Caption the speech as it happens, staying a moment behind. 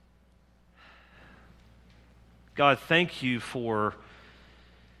God, thank you for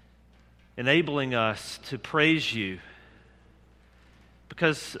enabling us to praise you,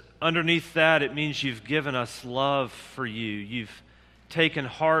 because underneath that it means you've given us love for you. You've taken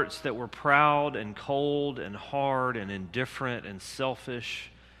hearts that were proud and cold and hard and indifferent and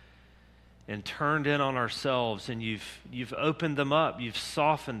selfish and turned in on ourselves, and you've opened them up, you've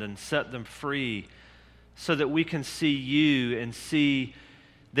softened and set them free so that we can see you and see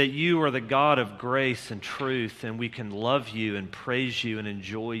that you are the God of grace and truth, and we can love you and praise you and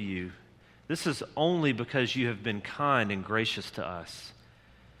enjoy you. This is only because you have been kind and gracious to us.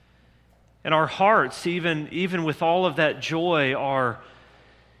 And our hearts, even with all of that joy, are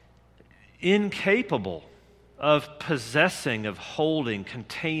incapable of possessing, of holding,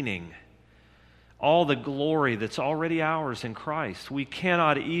 containing all the glory that's already ours in Christ. We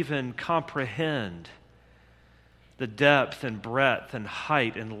cannot even comprehend the depth and breadth and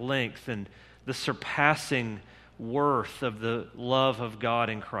height and length and the surpassing worth of the love of God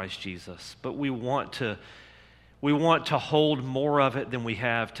in Christ Jesus. But we want to hold more of it than we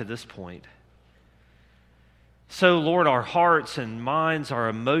have to this point. So, Lord, our hearts and minds, our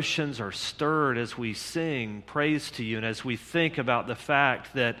emotions are stirred as we sing praise to you and as we think about the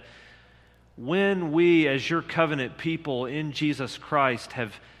fact that when we, as your covenant people in Jesus Christ,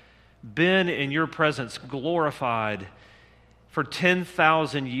 have been in your presence glorified for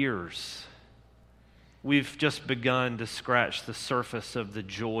 10,000 years, we've just begun to scratch the surface of the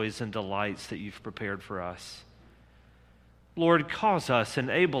joys and delights that you've prepared for us. Lord, cause us,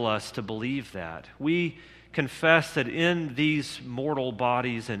 enable us to believe that. We confess that in these mortal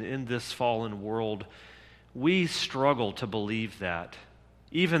bodies and in this fallen world, we struggle to believe that,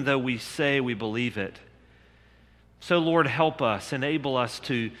 even though we say we believe it. So, Lord, help us, enable us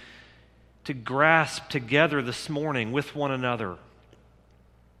to grasp together this morning with one another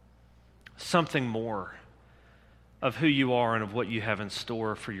something more of who you are and of what you have in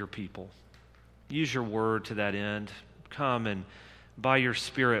store for your people. Use your word to that end. Come and by your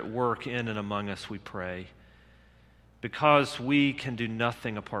Spirit work in and among us, we pray. Because we can do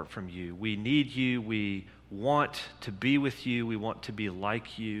nothing apart from you. We need you. We want to be with you. We want to be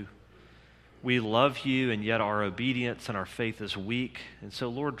like you. We love you, and yet our obedience and our faith is weak. And so,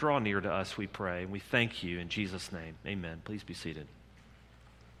 Lord, draw near to us, we pray. And we thank you in Jesus' name. Amen. Please be seated.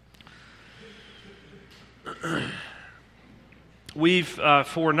 We've,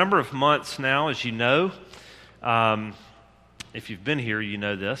 for a number of months now, as you know, if you've been here, you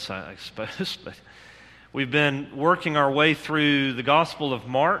know this, I suppose, but we've been working our way through the Gospel of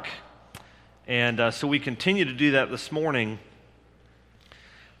Mark, and so we continue to do that this morning.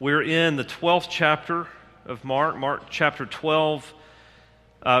 We're in the 12th chapter of Mark chapter 12,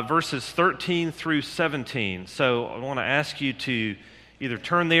 verses 13 through 17. So I want to ask you to either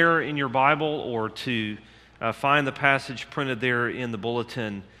turn there in your Bible or to find the passage printed there in the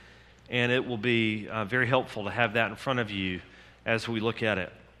bulletin, and it will be very helpful to have that in front of you as we look at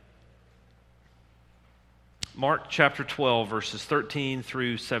it. Mark chapter 12, verses 13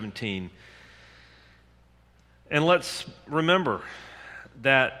 through 17. And let's remember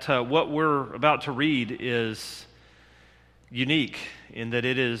that what we're about to read is unique in that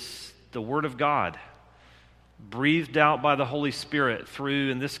it is the Word of God, breathed out by the Holy Spirit through,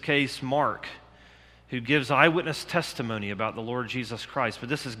 in this case, Mark, who gives eyewitness testimony about the Lord Jesus Christ. But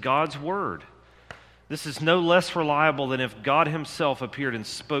this is God's Word. This is no less reliable than if God himself appeared and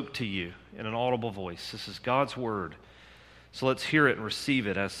spoke to you in an audible voice. This is God's Word. So let's hear it and receive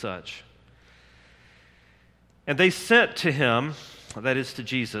it as such. And they sent to him, that is to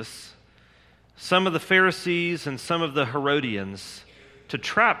Jesus, some of the Pharisees and some of the Herodians to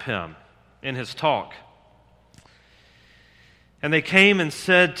trap him in his talk. And they came and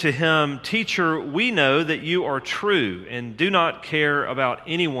said to him, "Teacher, we know that you are true and do not care about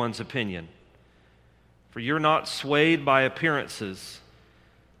anyone's opinion. For you're not swayed by appearances,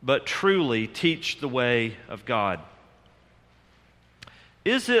 but truly teach the way of God.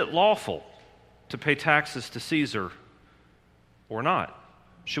 Is it lawful to pay taxes to Caesar or not?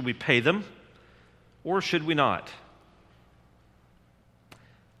 Should we pay them or should we not?"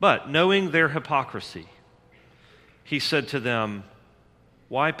 But knowing their hypocrisy, he said to them,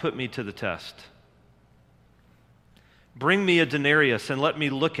 "Why put me to the test? Bring me a denarius and let me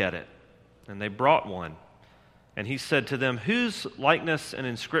look at it." And they brought one. And he said to them, "Whose likeness and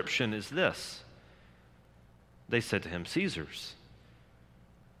inscription is this?" They said to him, "Caesar's."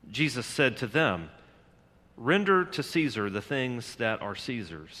 Jesus said to them, "Render to Caesar the things that are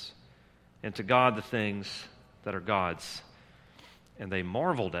Caesar's, and to God the things that are God's." And they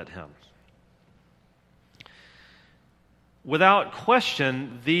marveled at him. Without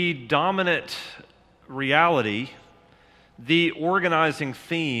question, the dominant reality, the organizing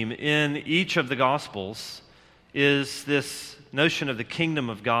theme in each of the Gospels is this notion of the kingdom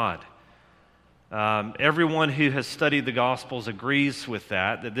of God. Everyone who has studied the Gospels agrees with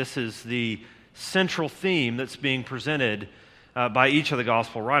that this is the central theme that's being presented by each of the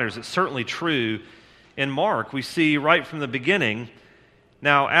Gospel writers. It's certainly true in Mark. We see right from the beginning,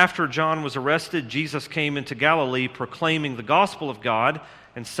 now after John was arrested, Jesus came into Galilee proclaiming the gospel of God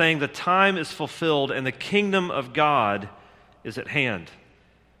and saying the time is fulfilled and the kingdom of God is at hand.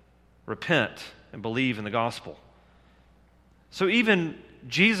 Repent and believe in the gospel. So even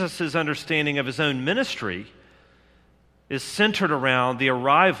Jesus' understanding of his own ministry is centered around the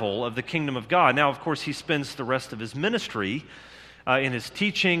arrival of the kingdom of God. Now, of course, he spends the rest of his ministry in his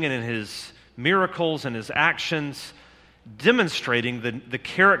teaching and in his miracles and his actions demonstrating the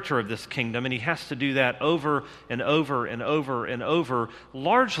character of this kingdom, and he has to do that over and over and over and over,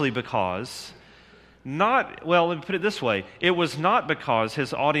 largely because let me put it this way, it was not because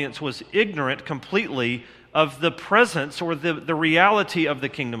his audience was ignorant completely of the presence or the reality of the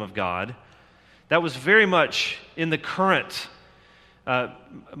kingdom of God. That was very much in the current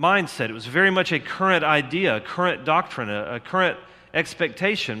mindset. It was very much a current idea, a current doctrine, a current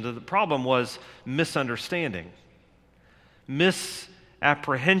expectation. The problem was misunderstanding,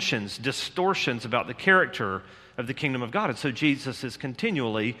 misapprehensions, distortions about the character of the kingdom of God. And so Jesus is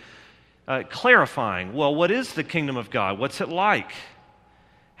continually clarifying, well, what is the kingdom of God? What's it like?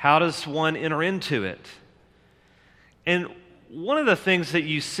 How does one enter into it? And one of the things that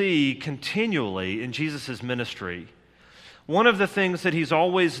you see continually in Jesus' ministry, one of the things that he's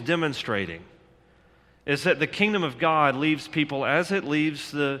always demonstrating is that the kingdom of God leaves people, as it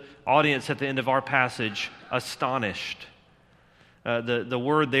leaves the audience at the end of our passage, astonished. The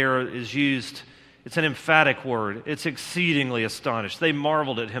word there is used, it's an emphatic word. It's exceedingly astonished. They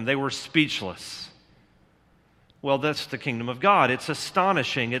marveled at him. They were speechless. Well, that's the kingdom of God. It's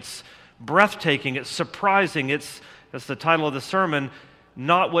astonishing. It's breathtaking. It's surprising. It's, that's the title of the sermon,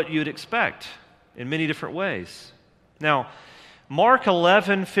 not what you'd expect in many different ways. Now, Mark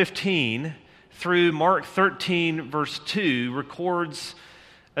 11:15 through Mark 13, verse 2, records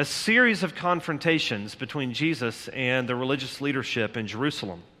a series of confrontations between Jesus and the religious leadership in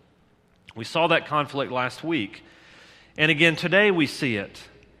Jerusalem. We saw that conflict last week, and again today we see it.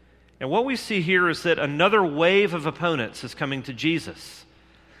 And what we see here is that another wave of opponents is coming to Jesus.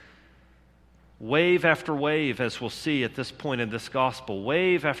 Wave after wave, as we'll see at this point in this gospel,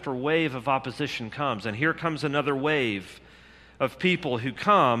 wave after wave of opposition comes, and here comes another wave of people who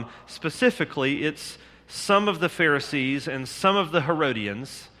come. Specifically, it's some of the Pharisees and some of the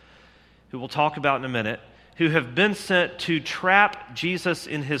Herodians, who we'll talk about in a minute, who have been sent to trap Jesus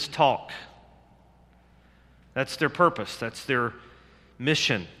in his talk. That's their purpose. That's their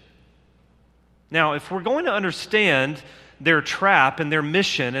mission. Now, if we're going to understand their trap and their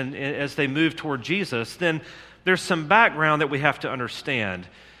mission and as they move toward Jesus, then there's some background that we have to understand.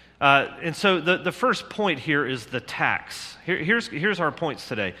 And so the first point here is the tax. Here's our points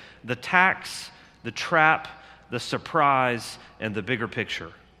today. The tax, the trap, the surprise, and the bigger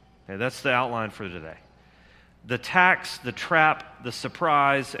picture. Okay, that's the outline for today. The tax, the trap, the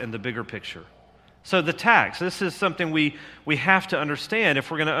surprise, and the bigger picture. So the tax, this is something we have to understand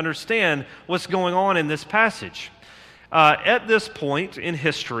if we're going to understand what's going on in this passage. At this point in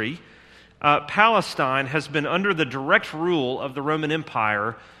history, Palestine has been under the direct rule of the Roman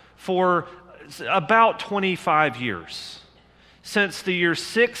Empire for about 25 years. Since the year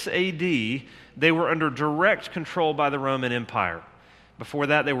 6 A.D., they were under direct control by the Roman Empire. Before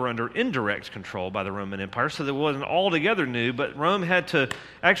that, they were under indirect control by the Roman Empire, so that wasn't altogether new, but Rome had to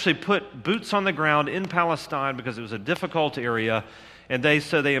actually put boots on the ground in Palestine because it was a difficult area, and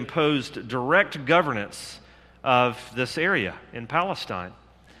so they imposed direct governance of this area in Palestine.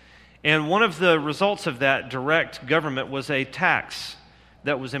 And one of the results of that direct government was a tax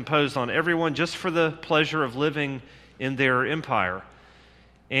that was imposed on everyone just for the pleasure of living in their empire.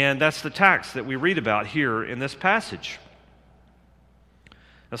 And that's the tax that we read about here in this passage.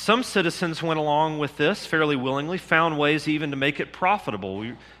 Now, some citizens went along with this fairly willingly, found ways even to make it profitable.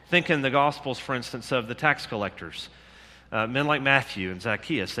 We think in the Gospels, for instance, of the tax collectors. Men like Matthew and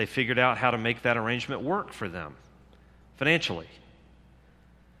Zacchaeus, they figured out how to make that arrangement work for them financially.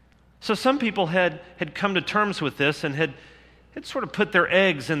 So some people had come to terms with this and had sort of put their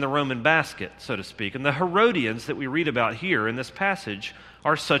eggs in the Roman basket, so to speak. And the Herodians that we read about here in this passage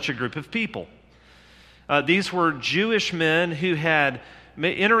are such a group of people. These were Jewish men who had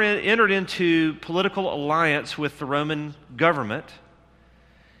entered into political alliance with the Roman government,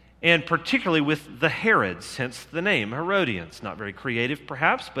 and particularly with the Herods, hence the name Herodians. Not very creative,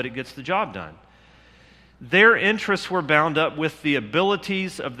 perhaps, but it gets the job done. their interests were bound up with the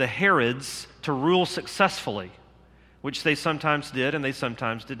abilities of the Herods to rule successfully, which they sometimes did and they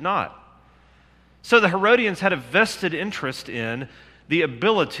sometimes did not. So the Herodians had a vested interest in the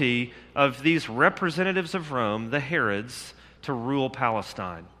ability of these representatives of Rome, the Herods, to rule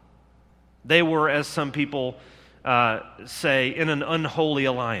Palestine. They were, as some people say, in an unholy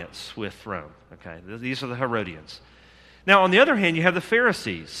alliance with Rome. Okay, these are the Herodians. Now, on the other hand, you have the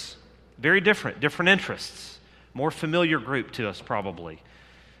Pharisees. Very different interests. More familiar group to us, probably.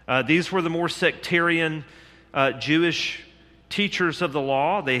 These were the more sectarian Jewish teachers of the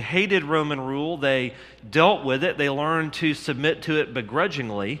law. They hated Roman rule. They dealt with it. They learned to submit to it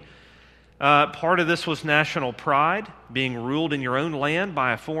begrudgingly. Part of this was national pride, being ruled in your own land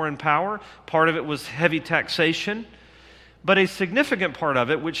by a foreign power. Part of it was heavy taxation. But a significant part of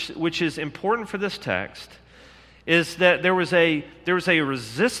it, which is important for this text, is that there was a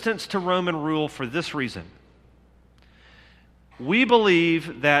resistance to Roman rule for this reason. We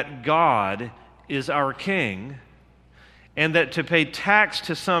believe that God is our king, and that to pay tax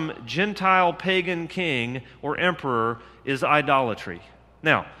to some Gentile pagan king or emperor is idolatry.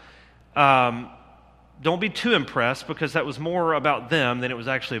 Now, don't be too impressed, because that was more about them than it was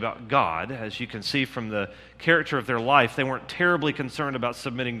actually about God. As you can see from the character of their life, they weren't terribly concerned about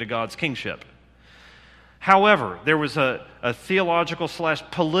submitting to God's kingship. However, there was a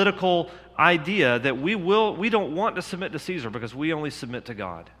theological/political idea that we don't want to submit to Caesar because we only submit to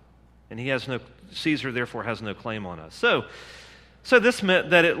God. And Caesar therefore has no claim on us. So this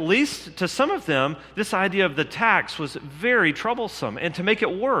meant that at least to some of them, this idea of the tax was very troublesome. And to make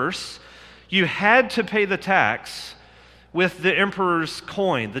it worse, you had to pay the tax with the emperor's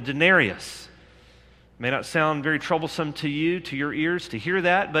coin, the denarius. It may not sound very troublesome to you, to your ears, to hear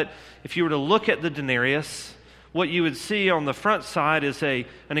that, but if you were to look at the denarius, what you would see on the front side is an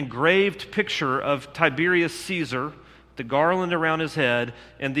engraved picture of Tiberius Caesar, the garland around his head,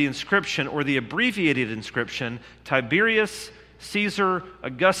 and the inscription, or the abbreviated inscription, Tiberius Caesar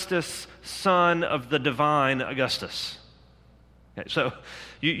Augustus, son of the divine Augustus. Okay, so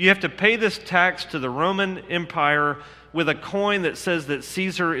you have to pay this tax to the Roman Empire with a coin that says that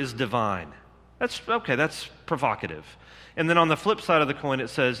Caesar is divine. That's provocative. And then on the flip side of the coin,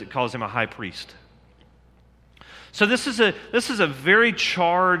 it calls him a high priest. So this is a very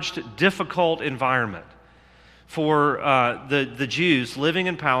charged, difficult environment for the Jews living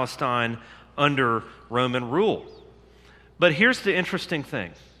in Palestine under Roman rule. But here's the interesting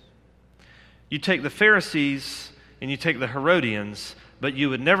thing. You take the Pharisees and you take the Herodians, but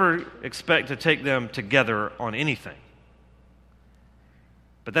you would never expect to take them together on anything.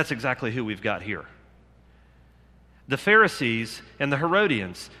 But that's exactly who we've got here. The Pharisees and the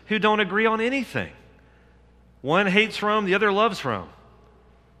Herodians, who don't agree on anything. One hates Rome, the other loves Rome.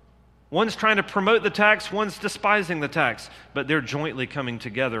 One's trying to promote the tax, one's despising the tax, but they're jointly coming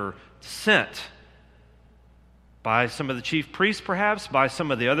together, sent by some of the chief priests, perhaps, by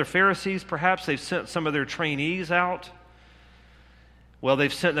some of the other Pharisees, perhaps. They've sent some of their trainees out. Well,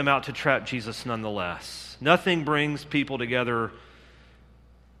 they've sent them out to trap Jesus nonetheless. Nothing brings people together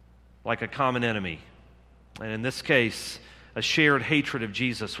like a common enemy. And in this case, a shared hatred of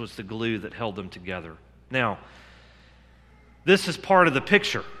Jesus was the glue that held them together. Now, this is part of the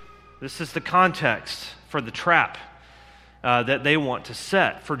picture. This is the context for the trap that they want to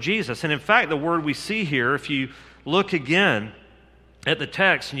set for Jesus. And in fact, the word we see here, if you look again at the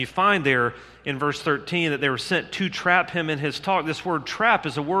text and you find there in verse 13 that they were sent to trap him in his talk, this word trap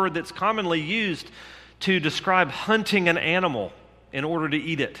is a word that's commonly used to describe hunting an animal in order to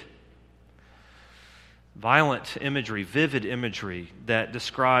eat it. Violent imagery, vivid imagery that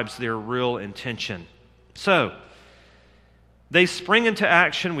describes their real intention. So, they spring into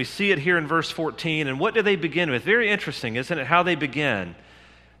action. We see it here in verse 14. And what do they begin with? Very interesting, isn't it, how they begin?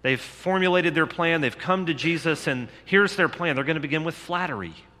 They've formulated their plan. They've come to Jesus, and here's their plan. They're going to begin with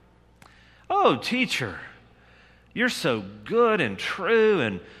flattery. Oh, teacher, you're so good and true,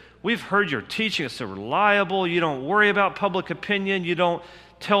 and we've heard your teaching is so reliable. You don't worry about public opinion. You don't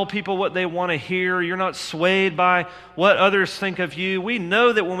tell people what they want to hear. You're not swayed by what others think of you. We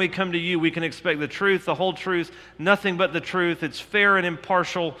know that when we come to you, we can expect the truth, the whole truth, nothing but the truth. It's fair and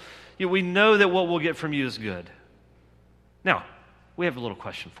impartial. We know that what we'll get from you is good. Now, we have a little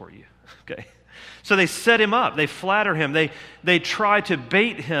question for you. Okay. So they set him up. They flatter him. They try to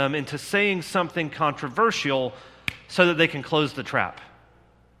bait him into saying something controversial so that they can close the trap.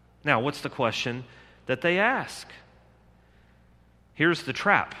 Now, what's the question that they ask? Here's the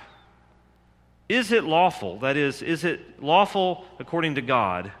trap. Is it lawful, that is it lawful according to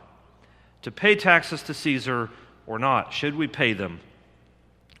God to pay taxes to Caesar or not? Should we pay them?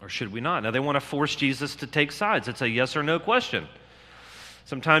 Or should we not? Now, they want to force Jesus to take sides. It's a yes or no question.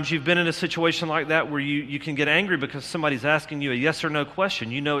 Sometimes you've been in a situation like that where you can get angry because somebody's asking you a yes or no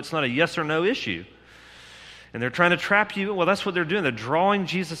question. You know it's not a yes or no issue. And they're trying to trap you. Well, that's what they're doing. They're drawing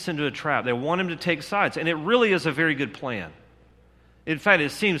Jesus into a trap. They want him to take sides. And it really is a very good plan. In fact,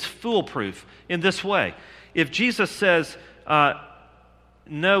 it seems foolproof in this way. If Jesus says,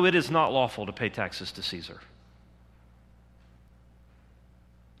 no, it is not lawful to pay taxes to Caesar,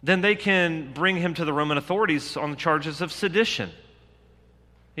 then they can bring him to the Roman authorities on the charges of sedition.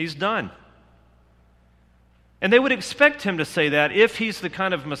 He's done. And they would expect him to say that if he's the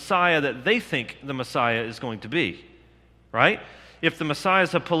kind of Messiah that they think the Messiah is going to be, right? If the Messiah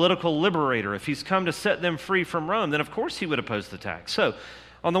is a political liberator, if he's come to set them free from Rome, then of course he would oppose the tax. So,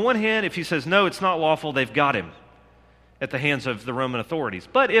 on the one hand, if he says, no, it's not lawful, they've got him at the hands of the Roman authorities.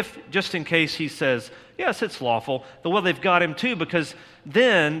 But if, just in case he says, yes, it's lawful, well, they've got him too, because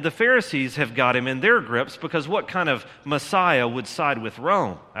then the Pharisees have got him in their grips, because what kind of Messiah would side with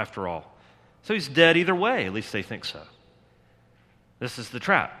Rome, after all? So he's dead either way, at least they think so. This is the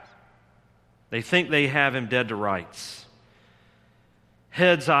trap. They think they have him dead to rights.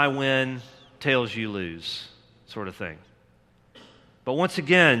 Heads I win, tails you lose, sort of thing. But once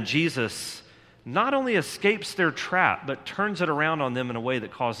again, Jesus not only escapes their trap, but turns it around on them in a way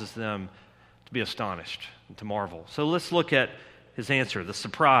that causes them to be astonished and to marvel. So let's look at his answer, the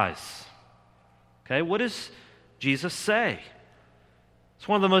surprise. Okay, what does Jesus say? It's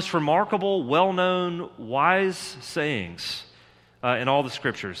one of the most remarkable, well-known, wise sayings in all the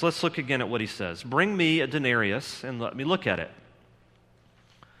Scriptures. Let's look again at what he says. Bring me a denarius and let me look at it.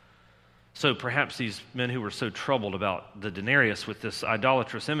 So perhaps these men who were so troubled about the denarius with this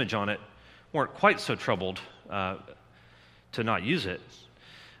idolatrous image on it weren't quite so troubled to not use it.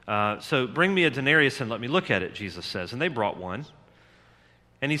 So bring me a denarius and let me look at it, Jesus says. And they brought one.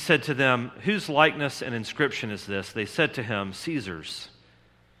 And he said to them, whose likeness and inscription is this? They said to him, Caesar's.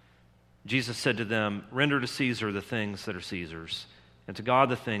 Jesus said to them, render to Caesar the things that are Caesar's, and to God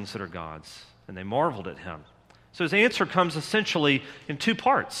the things that are God's. And they marveled at him. So his answer comes essentially in two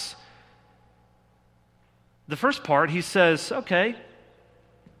parts. The first part, he says, okay,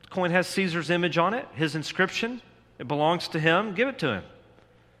 the coin has Caesar's image on it, his inscription. It belongs to him. Give it to him.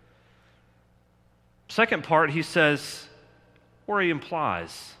 Second part, he says, or he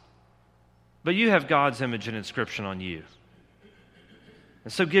implies, but you have God's image and inscription on you.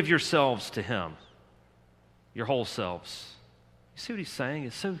 And so give yourselves to him, your whole selves. You see what he's saying?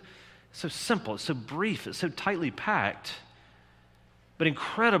 It's so simple, it's so brief, it's so tightly packed, but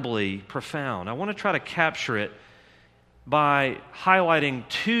incredibly profound. I want to try to capture it by highlighting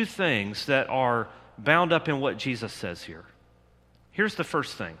two things that are bound up in what Jesus says here. Here's the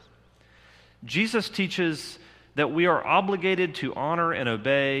first thing. Jesus teaches that we are obligated to honor and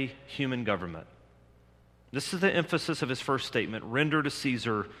obey human government. This is the emphasis of his first statement, render to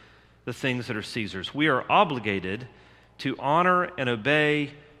Caesar the things that are Caesar's. We are obligated to honor and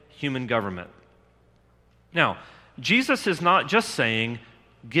obey human government. Now, Jesus is not just saying,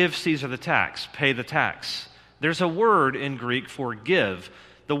 give Caesar the tax, pay the tax. There's a word in Greek for give.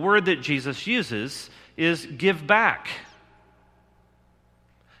 The word that Jesus uses is give back.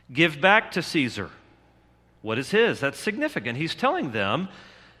 Give back to Caesar what is his. That's significant. He's telling them,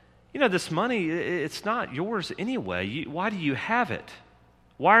 this money, it's not yours anyway. Why do you have it?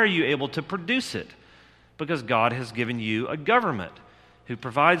 Why are you able to produce it? Because God has given you a government who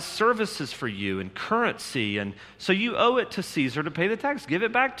provides services for you and currency, and so you owe it to Caesar to pay the tax. Give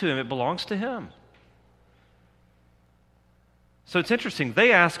it back to him. It belongs to him. So it's interesting.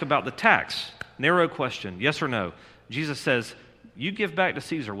 They ask about the tax. Narrow question, yes or no. Jesus says, you give back to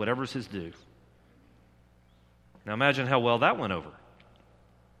Caesar whatever's his due. Now imagine how well that went over.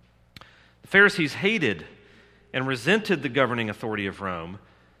 The Pharisees hated and resented the governing authority of Rome,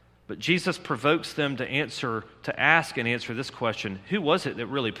 but Jesus provokes them to ask and answer this question, who was it that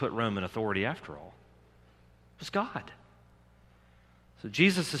really put Rome in authority after all? It was God. So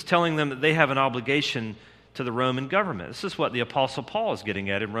Jesus is telling them that they have an obligation to the Roman government. This is what the Apostle Paul is getting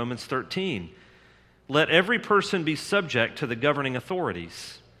at in Romans 13. Let every person be subject to the governing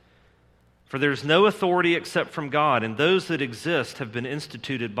authorities. For there's no authority except from God, and those that exist have been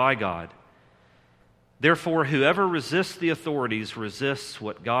instituted by God. Therefore, whoever resists the authorities resists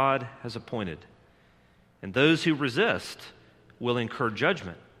what God has appointed. And those who resist will incur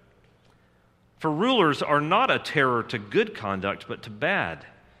judgment. For rulers are not a terror to good conduct, but to bad.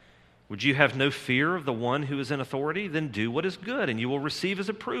 Would you have no fear of the one who is in authority? Then do what is good, and you will receive his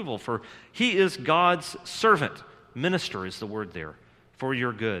approval, for he is God's servant. Minister is the word there, for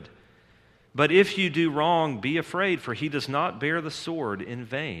your good. But if you do wrong, be afraid, for he does not bear the sword in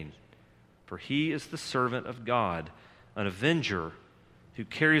vain. For he is the servant of God, an avenger who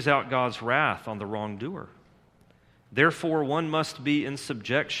carries out God's wrath on the wrongdoer. Therefore, one must be in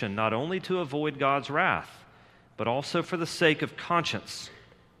subjection, not only to avoid God's wrath, but also for the sake of conscience.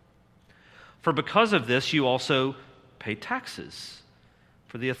 For because of this, you also pay taxes.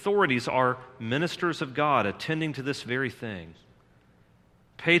 For the authorities are ministers of God, attending to this very thing.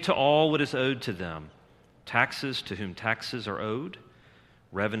 Pay to all what is owed to them, taxes to whom taxes are owed,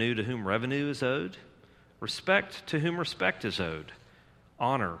 revenue to whom revenue is owed, respect to whom respect is owed,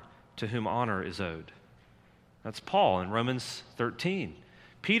 honor to whom honor is owed. That's Paul in Romans 13.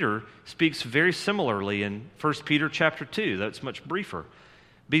 Peter speaks very similarly in 1 Peter chapter 2. That's much briefer.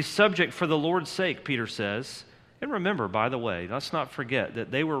 Be subject for the Lord's sake, Peter says. And remember, by the way, let's not forget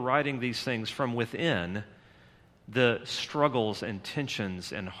that they were writing these things from within the struggles and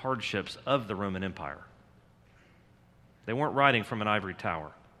tensions and hardships of the Roman Empire. They weren't writing from an ivory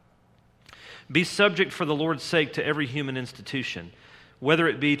tower. Be subject for the Lord's sake to every human institution, whether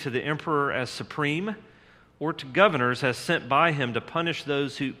it be to the emperor as supreme or to governors as sent by him to punish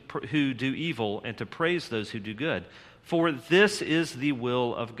those who do evil and to praise those who do good. For this is the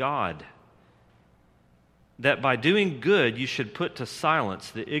will of God, that by doing good you should put to silence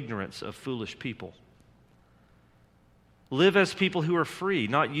the ignorance of foolish people. Live as people who are free,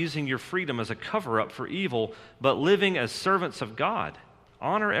 not using your freedom as a cover-up for evil, but living as servants of God.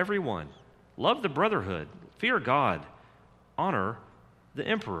 Honor everyone. Love the brotherhood. Fear God. Honor the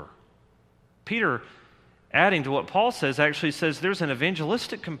emperor. Peter, adding to what Paul says, actually says there's an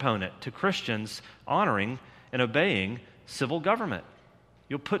evangelistic component to Christians honoring and obeying civil government.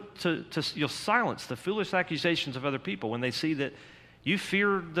 You'll silence the foolish accusations of other people when they see that you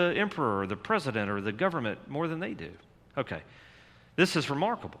fear the emperor or the president or the government more than they do. Okay, this is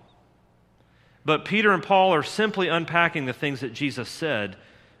remarkable. But Peter and Paul are simply unpacking the things that Jesus said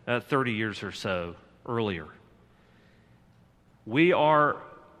 30 years or so earlier. We are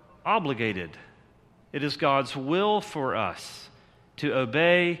obligated. It is God's will for us to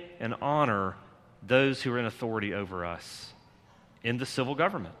obey and honor those who are in authority over us in the civil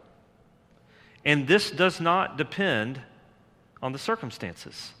government. And this does not depend on the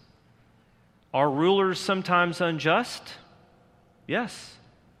circumstances. Are rulers sometimes unjust? Yes.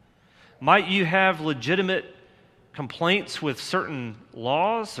 Might you have legitimate complaints with certain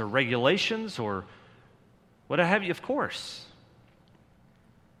laws or regulations or what have you? Of course.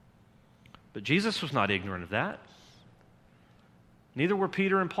 But Jesus was not ignorant of that. Neither were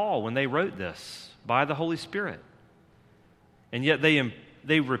Peter and Paul when they wrote this by the Holy Spirit. And yet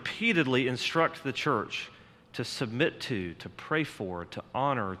they repeatedly instruct the church to submit to pray for, to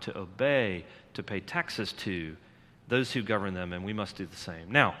honor, to obey, to pay taxes to those who govern them, and we must do the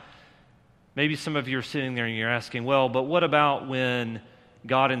same. Now, maybe some of you are sitting there and you're asking, well, but what about when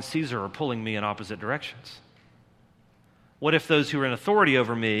God and Caesar are pulling me in opposite directions? What if those who are in authority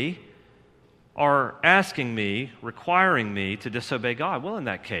over me are asking me, requiring me to disobey God? Well, in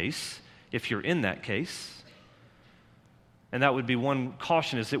that case, if you're in that case, and that would be one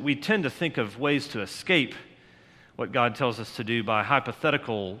caution, is that we tend to think of ways to escape what God tells us to do by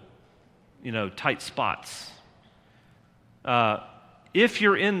hypothetical, tight spots. If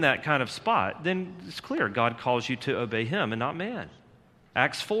you're in that kind of spot, then it's clear God calls you to obey Him and not man.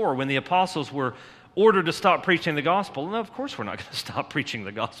 Acts 4, when the apostles were ordered to stop preaching the gospel, no, of course we're not going to stop preaching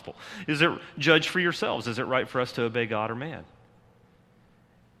the gospel. Judge for yourselves. Is it right for us to obey God or man?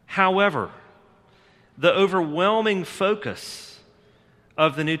 However, the overwhelming focus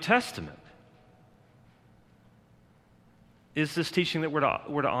of the New Testament is this teaching that we're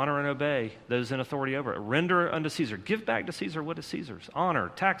to honor and obey those in authority over it. Render unto Caesar. Give back to Caesar what is Caesar's. Honor,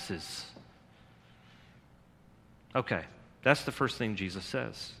 taxes. Okay, that's the first thing Jesus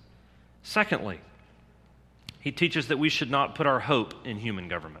says. Secondly, He teaches that we should not put our hope in human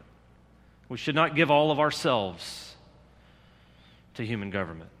government. We should not give all of ourselves to human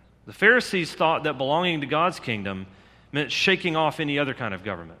government. The Pharisees thought that belonging to God's kingdom meant shaking off any other kind of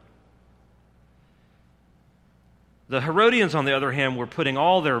government. The Herodians, on the other hand, were putting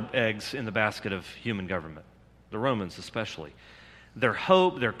all their eggs in the basket of human government, the Romans especially. Their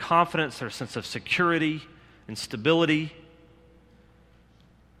hope, their confidence, their sense of security and stability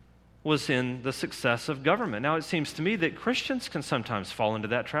was in the success of government. Now, it seems to me that Christians can sometimes fall into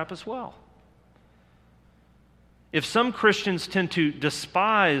that trap as well. If some Christians tend to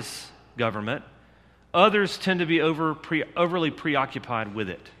despise government, others tend to be overly preoccupied with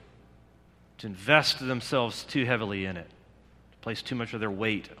it, to invest themselves too heavily in it, to place too much of their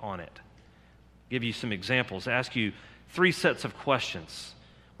weight on it. I'll give you some examples. Ask you 3 sets of questions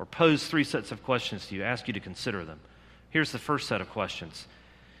or pose 3 sets of questions to you, ask you to consider them. Here's the first set of questions.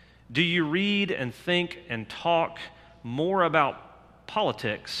 Do you read and think and talk more about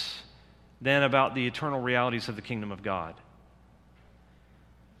politics than about the eternal realities of the kingdom of God?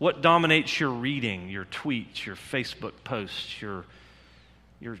 What dominates your reading, your tweets, your Facebook posts, your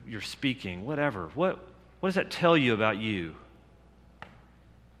speaking, whatever? What does that tell you about you?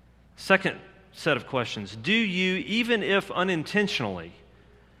 Second set of questions. Do you, even if unintentionally,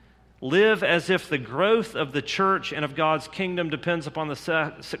 live as if the growth of the church and of God's kingdom depends upon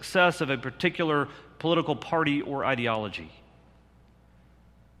the success of a particular political party or ideology?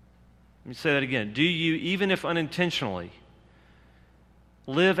 Let me say that again. Do you, even if unintentionally,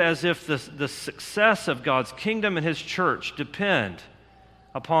 live as if the success of God's kingdom and His church depend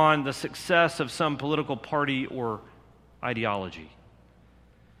upon the success of some political party or ideology?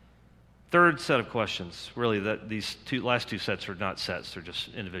 Third set of questions, really, that these last two sets are not sets, they're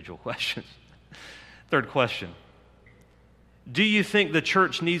just individual questions. Third question. Do you think the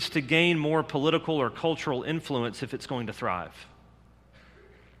church needs to gain more political or cultural influence if it's going to thrive?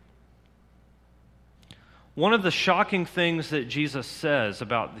 One of the shocking things that Jesus says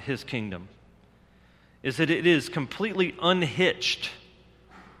about His kingdom is that it is completely unhitched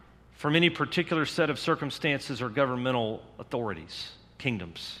from any particular set of circumstances or governmental authorities,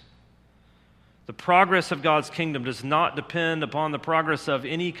 kingdoms. The progress of God's kingdom does not depend upon the progress of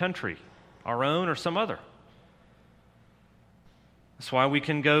any country, our own or some other. That's why we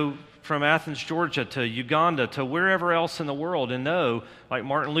can go from Athens, Georgia to Uganda to wherever else in the world and know, like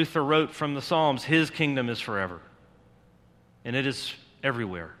Martin Luther wrote from the Psalms, His kingdom is forever. And it is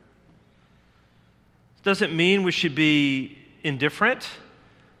everywhere. It doesn't mean we should be indifferent.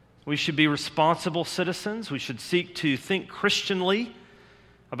 We should be responsible citizens. We should seek to think Christianly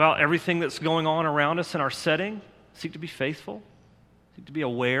about everything that's going on around us in our setting. Seek to be faithful. Seek to be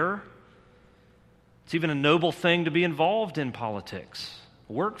aware. It's even a noble thing to be involved in politics.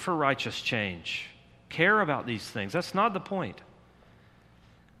 Work for righteous change. Care about these things. That's not the point.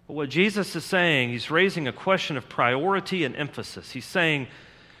 But what Jesus is saying, He's raising a question of priority and emphasis. He's saying,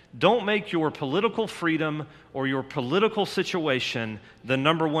 don't make your political freedom or your political situation the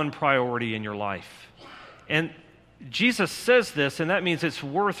number one priority in your life. And Jesus says this, and that means it's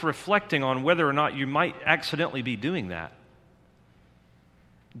worth reflecting on whether or not you might accidentally be doing that.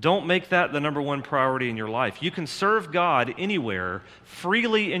 Don't make that the number one priority in your life. You can serve God anywhere,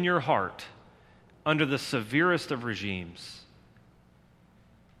 freely in your heart, under the severest of regimes.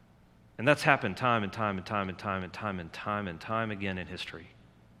 And that's happened time and time and time and time and time and time and time again in history.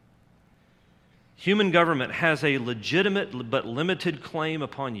 Human government has a legitimate but limited claim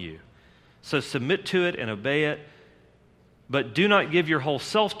upon you. So submit to it and obey it. But do not give your whole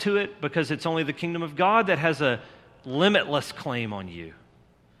self to it, because it's only the kingdom of God that has a limitless claim on you.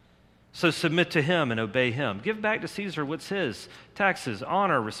 So submit to Him and obey Him. Give back to Caesar what's his. Taxes,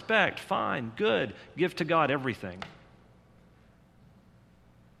 honor, respect, fine, good. Give to God everything.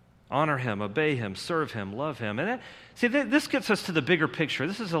 Honor Him, obey Him, serve Him, love Him. And this gets us to the bigger picture.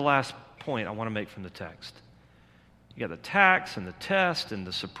 This is the last point I want to make from the text. You got the tax and the test and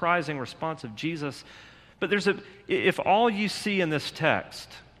the surprising response of Jesus. But if all you see in this text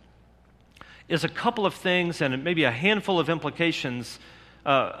is a couple of things and maybe a handful of implications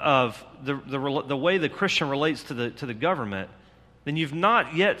of the way the Christian relates to the government, then you've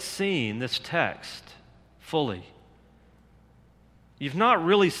not yet seen this text fully. You've not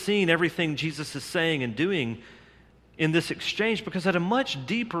really seen everything Jesus is saying and doing in this exchange, because at a much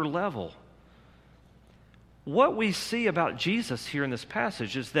deeper level, what we see about Jesus here in this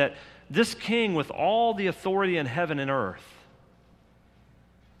passage is that this king with all the authority in heaven and earth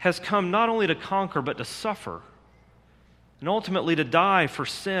has come not only to conquer but to suffer, and ultimately to die for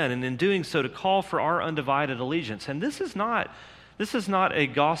sin, and in doing so to call for our undivided allegiance. And this is not a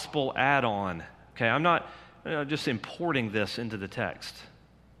gospel add-on. Okay, I'm not just importing this into the text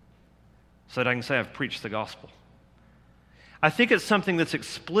so that I can say I've preached the gospel. I think it's something that's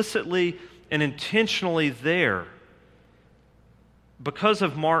explicitly and intentionally there because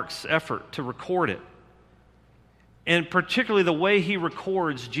of Mark's effort to record it. And particularly the way he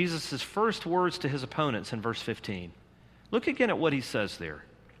records Jesus' first words to his opponents in verse 15. Look again at what he says there.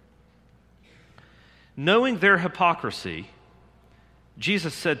 Knowing their hypocrisy,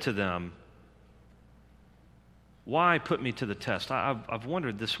 Jesus said to them, "Why put me to the test?" I've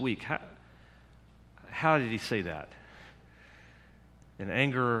wondered this week, how did he say that? In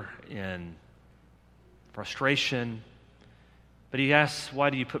anger, in frustration. But he asks, "Why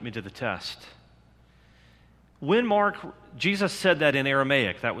do you put me to the test?" When Jesus said that in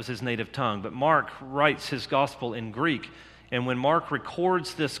Aramaic, that was his native tongue, but Mark writes his gospel in Greek, And when Mark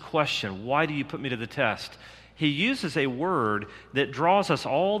records this question, why do you put me to the test? He uses a word that draws us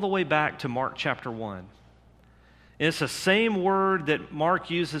all the way back to Mark chapter 1. And it's the same word that Mark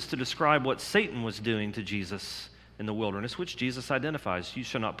uses to describe what Satan was doing to Jesus in the wilderness, which Jesus identifies. You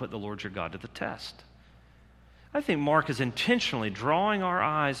shall not put the Lord your God to the test. I think Mark is intentionally drawing our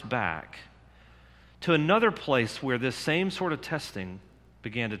eyes back to another place where this same sort of testing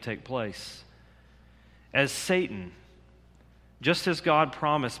began to take place. As Satan, just as God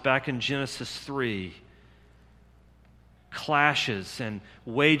promised back in Genesis 3, clashes and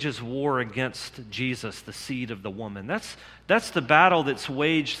wages war against Jesus, the seed of the woman. That's the battle that's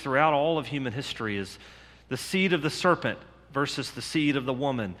waged throughout all of human history, is the seed of the serpent versus the seed of the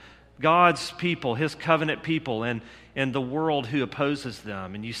woman. God's people, his covenant people, and the world who opposes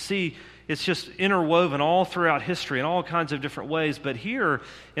them. And you see, it's just interwoven all throughout history in all kinds of different ways. But here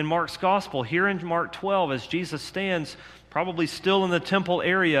in Mark's gospel, here in Mark 12, as Jesus stands probably still in the temple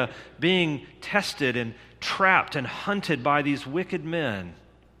area being tested and trapped and hunted by these wicked men,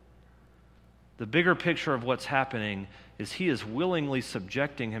 the bigger picture of what's happening is he is willingly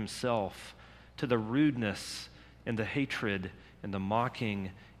subjecting himself to the rudeness and the hatred and the mocking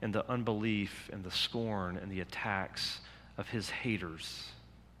and the unbelief and the scorn and the attacks of his haters.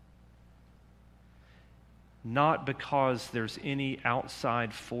 Not because there's any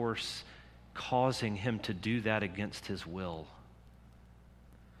outside force causing him to do that against his will,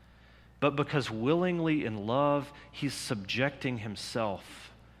 but because willingly in love, he's subjecting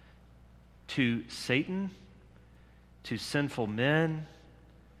himself to Satan, to sinful men,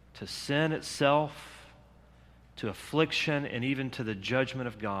 to sin itself, to affliction, and even to the judgment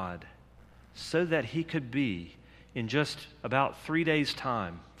of God, so that he could be, in just about 3 days'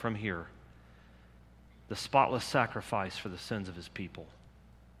 time from here, the spotless sacrifice for the sins of his people.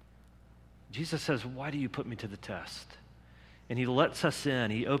 Jesus says, why do you put me to the test? And he lets us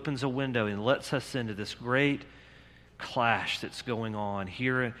in. He opens a window and lets us into this great clash that's going on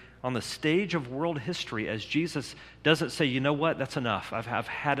here on the stage of world history, as Jesus doesn't say, you know what, that's enough. I've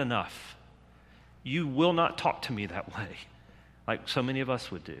had enough. You will not talk to me that way, like so many of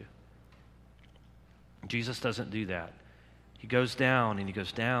us would do. Jesus doesn't do that. He goes down and he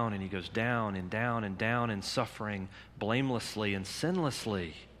goes down and he goes down and down and down in suffering blamelessly and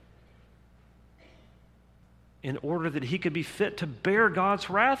sinlessly, in order that he could be fit to bear God's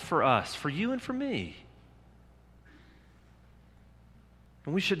wrath for us, for you and for me.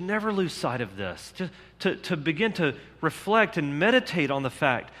 And we should never lose sight of this, to begin to reflect and meditate on the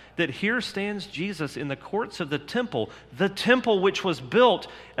fact that here stands Jesus in the courts of the temple which was built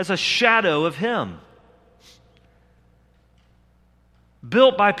as a shadow of him,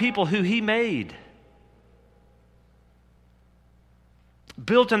 built by people who he made,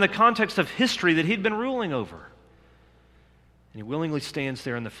 built in the context of history that he'd been ruling over. And he willingly stands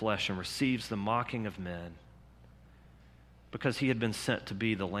there in the flesh and receives the mocking of men, because he had been sent to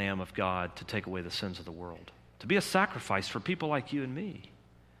be the Lamb of God to take away the sins of the world, to be a sacrifice for people like you and me.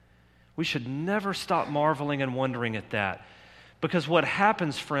 We should never stop marveling and wondering at that, because what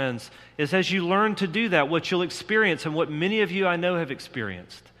happens, friends, is as you learn to do that, what you'll experience, and what many of you I know have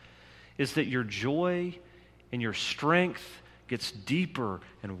experienced, is that your joy and your strength gets deeper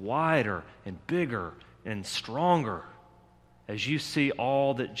and wider and bigger and stronger as you see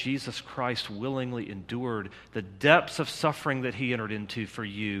all that Jesus Christ willingly endured, the depths of suffering that he entered into for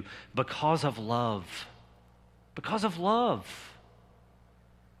you because of love. Because of love.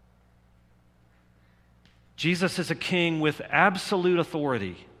 Jesus is a king with absolute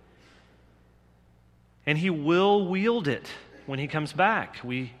authority, and he will wield it when he comes back.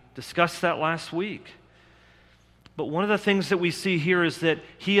 We discussed that last week. But one of the things that we see here is that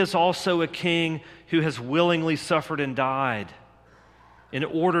he is also a king who has willingly suffered and died in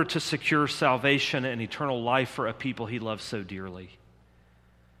order to secure salvation and eternal life for a people he loves so dearly.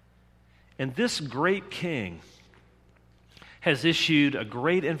 And this great king has issued a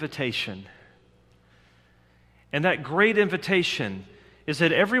great invitation. And that great invitation is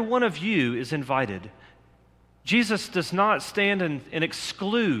that every one of you is invited. Jesus does not stand and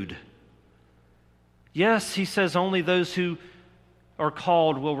exclude. Yes, he says only those who are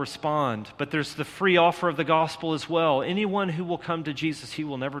called will respond, but there's the free offer of the gospel as well. Anyone who will come to Jesus, he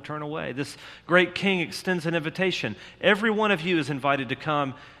will never turn away. This great king extends an invitation. Every one of you is invited to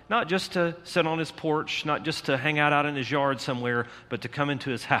come, not just to sit on his porch, not just to hang out in his yard somewhere, but to come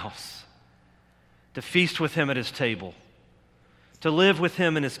into his house, to feast with him at his table, to live with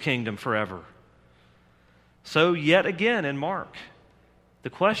him in his kingdom forever. So yet again in Mark,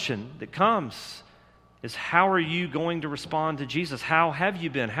 the question that comes is, how are you going to respond to Jesus? How have you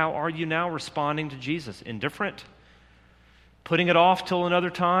been? How are you now responding to Jesus? Indifferent? putting it off till another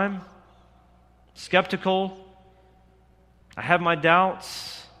time, skeptical. I have my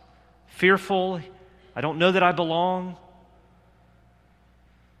doubts, fearful. I don't know that I belong.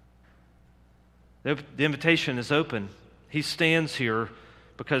 The invitation is open. He stands here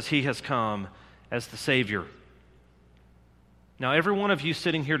because he has come as the Savior. Now, every one of you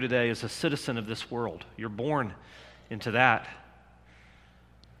sitting here today is a citizen of this world. You're born into that.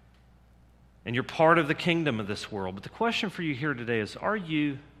 And you're part of the kingdom of this world. But the question for you here today is, are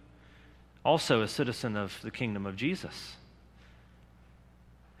you also a citizen of the kingdom of Jesus?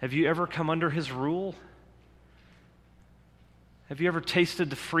 Have you ever come under his rule? Have you ever tasted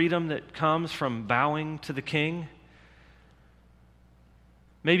the freedom that comes from bowing to the King?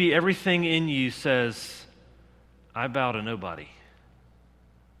 Maybe everything in you says, I bow to nobody.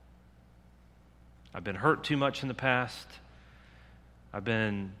 I've been hurt too much in the past. I've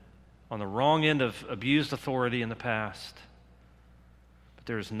been on the wrong end of abused authority in the past. But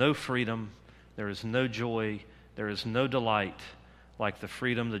there is no freedom, there is no joy, there is no delight like the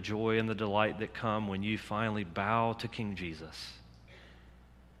freedom, the joy, and the delight that come when you finally bow to King Jesus.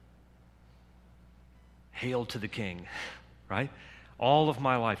 Hail to the King, right? All of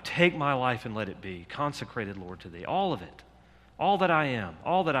my life, take my life and let it be consecrated, Lord, to thee. All of it, all that I am,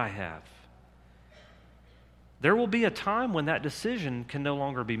 all that I have. There will be a time when that decision can no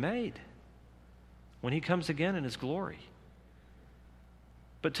longer be made, when he comes again in his glory.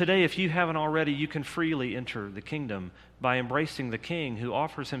 But today, if you haven't already, you can freely enter the kingdom by embracing the King who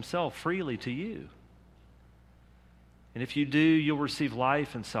offers himself freely to you. And if you do, you'll receive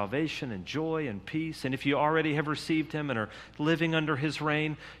life and salvation and joy and peace. And if you already have received him and are living under his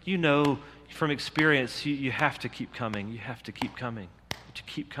reign, you know from experience you have to keep coming. You have to keep coming. To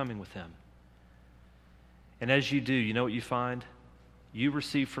keep coming with him. And as you do, you know what you find? You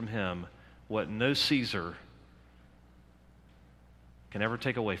receive from him what no Caesar can ever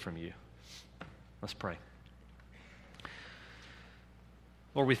take away from you. Let's pray.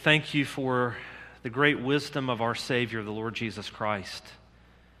 Lord, we thank you for the great wisdom of our Savior, the Lord Jesus Christ.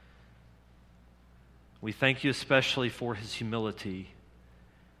 We thank you especially for his humility,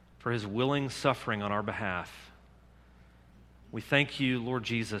 for his willing suffering on our behalf. We thank you, Lord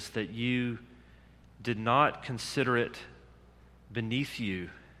Jesus, that you did not consider it beneath you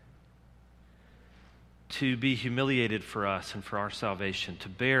to be humiliated for us and for our salvation, to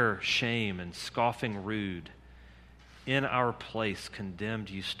bear shame and scoffing rude. In our place, condemned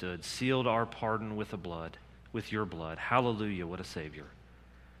you stood, sealed our pardon with your blood. Hallelujah, what a Savior.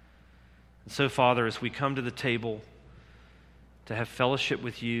 And so, Father, as we come to the table to have fellowship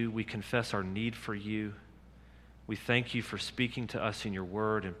with you, we confess our need for you. We thank you for speaking to us in your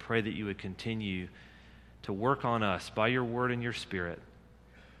word and pray that you would continue to work on us by your word and your spirit.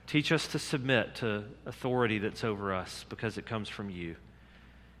 Teach us to submit to authority that's over us because it comes from you.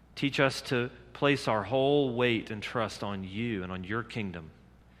 Teach us to place our whole weight and trust on you and on your kingdom,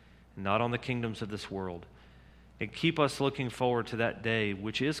 and not on the kingdoms of this world. And keep us looking forward to that day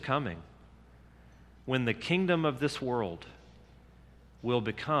which is coming, when the kingdom of this world will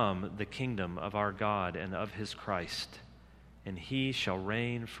become the kingdom of our God and of his Christ, and he shall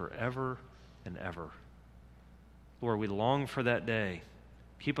reign forever and ever. Lord, we long for that day.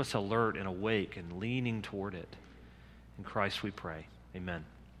 Keep us alert and awake and leaning toward it. In Christ we pray. Amen.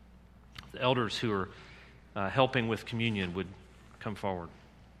 The elders who are helping with communion would come forward.